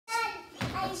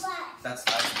That's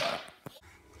high spot.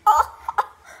 Oh,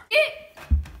 you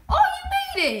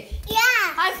made it. Yeah.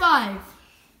 High five.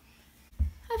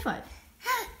 High five.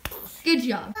 Good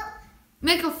job.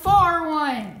 Make a far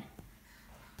one.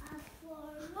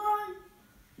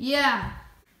 Yeah.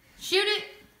 Shoot it.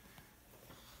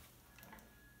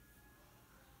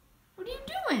 What are you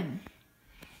doing?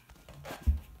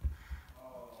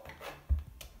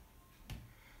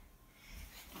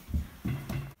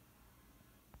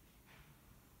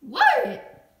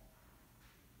 What?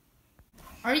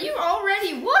 Are you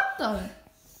already? What the?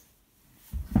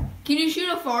 Can you shoot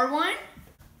a far one?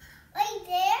 Right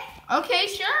there. Okay,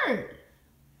 sure.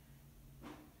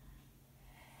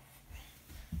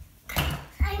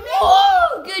 I made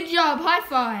Oh, good job. High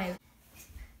five.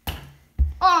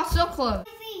 Oh, so close.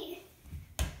 it.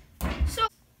 So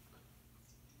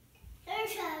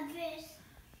There's a fish.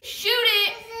 shoot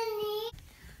it.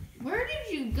 Where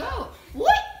did you go?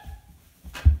 What?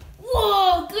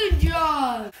 Whoa, good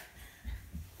job.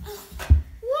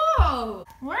 Whoa.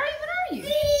 Where even are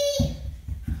you?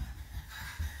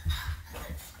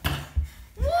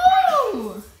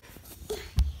 Whoa.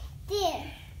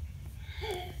 There.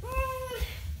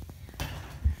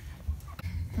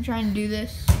 I'm trying to do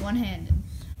this one-handed.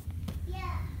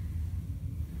 Yeah.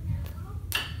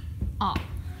 Oh.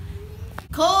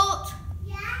 Colt,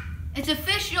 Yeah. it's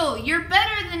official. You're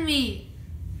better than me.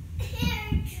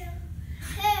 Here.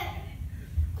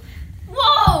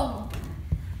 Whoa.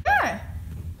 Sure.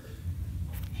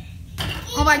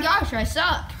 Oh my gosh, I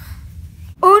suck.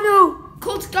 Oh no.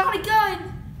 Colt's got a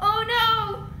gun. Oh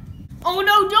no. Oh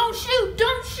no, don't shoot.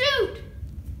 Don't shoot.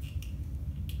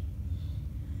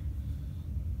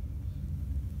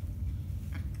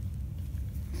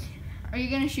 Are you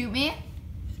gonna shoot me?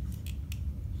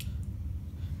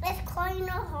 It's kind of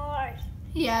hard.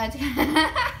 Yeah.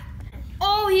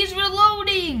 Oh, he's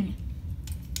reloading.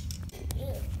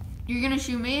 You're gonna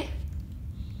shoot me?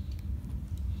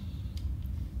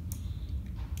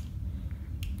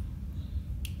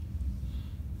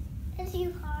 It's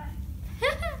too hard.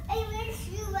 I wish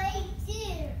you right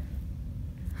there.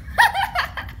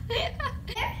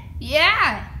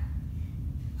 Yeah.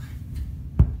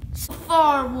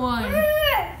 Far one.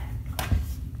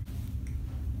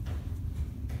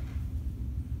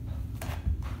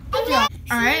 Good job.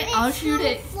 All right, I'll shoot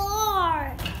it.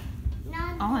 Floor.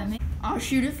 I'll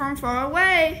shoot it from far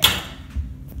away.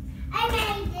 I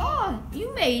made it. Oh,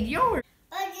 you made yours.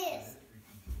 Look this.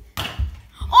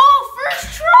 Oh,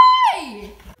 first try.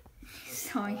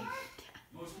 Sorry.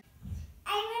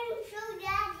 I want to show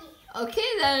Daddy. Okay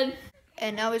then.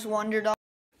 And now he's wandered off.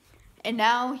 And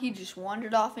now he just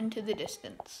wandered off into the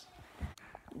distance.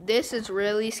 This is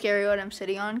really scary what I'm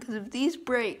sitting on, because if these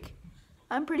break,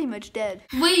 I'm pretty much dead.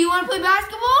 Wait, you want to play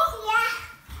basketball?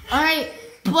 Yeah. All right,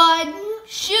 bud,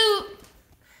 shoot.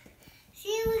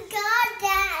 She got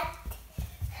that.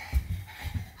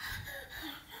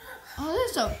 Oh, this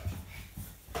is so.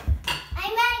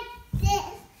 I made this.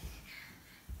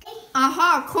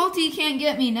 Aha, Colty can't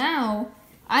get me now.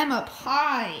 I'm up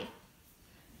high.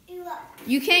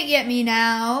 You can't get me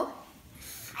now.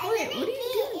 Wait, what are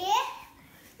you doing?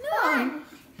 No.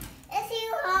 It's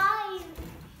too hard.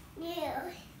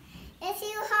 It's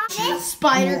too hard.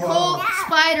 Spider Colt. Yeah.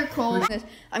 Spider Colt.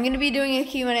 I'm going to be doing a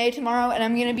Q&A tomorrow, and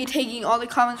I'm going to be taking all the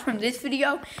comments from this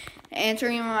video,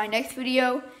 answering them in my next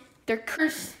video. They're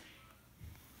cursed.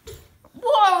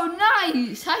 Whoa,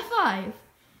 nice. High five.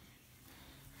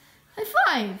 High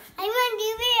five. I'm gonna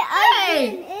give it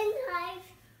Hey. in high.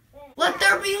 Let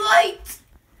there be light.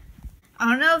 I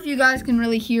don't know if you guys can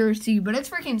really hear or see, but it's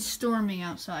freaking storming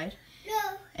outside.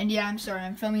 No. And yeah, I'm sorry,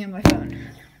 I'm filming on my phone.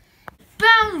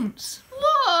 Bounce!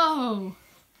 Whoa!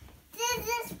 This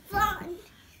is fun.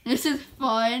 This is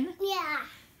fun. Yeah.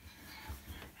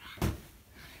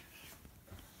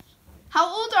 How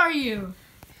old are you?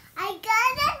 I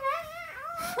got it.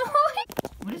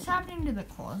 What is happening to the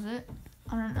closet?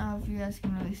 I don't know if you guys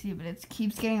can really see, but it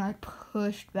keeps getting like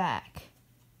pushed back.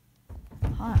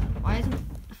 Huh? Why isn't it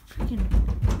freaking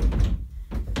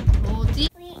Colty?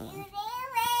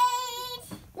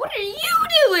 What are you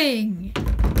doing?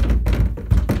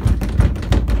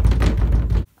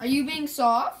 Are you being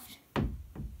soft?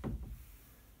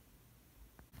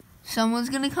 Someone's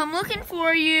gonna come looking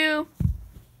for you.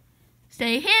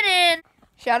 Stay hidden.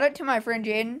 Shout out to my friend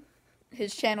Jaden.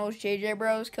 His channel is JJ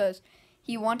Bros, because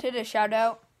he wanted a shout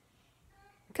out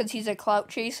because he's a clout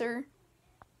chaser.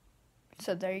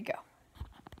 So there you go.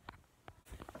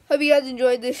 Hope you guys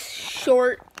enjoyed this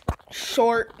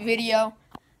short video.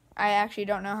 I actually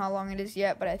don't know how long it is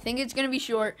yet, but I think it's going to be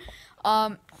short.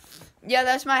 Yeah,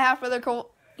 that's my half brother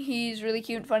Colt. He's really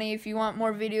cute and funny. If you want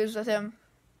more videos with him,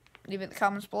 leave it in the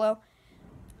comments below.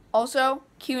 Also,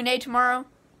 Q&A tomorrow.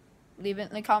 Leave it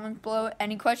in the comments below.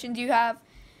 Any questions you have.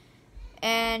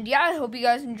 And yeah, I hope you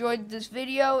guys enjoyed this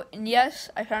video. And yes,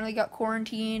 I finally got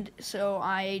quarantined, so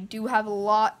I do have a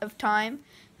lot of time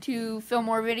to film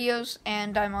more videos,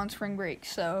 and I'm on spring break,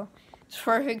 so it's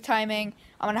perfect timing.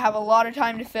 I'm going to have a lot of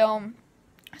time to film,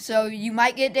 so you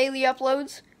might get daily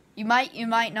uploads. You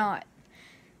might not.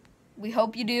 We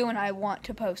hope you do, and I want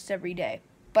to post every day,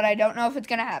 but I don't know if it's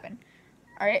going to happen.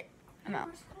 Alright, I'm out.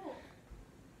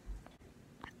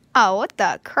 Oh, what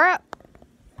the crap?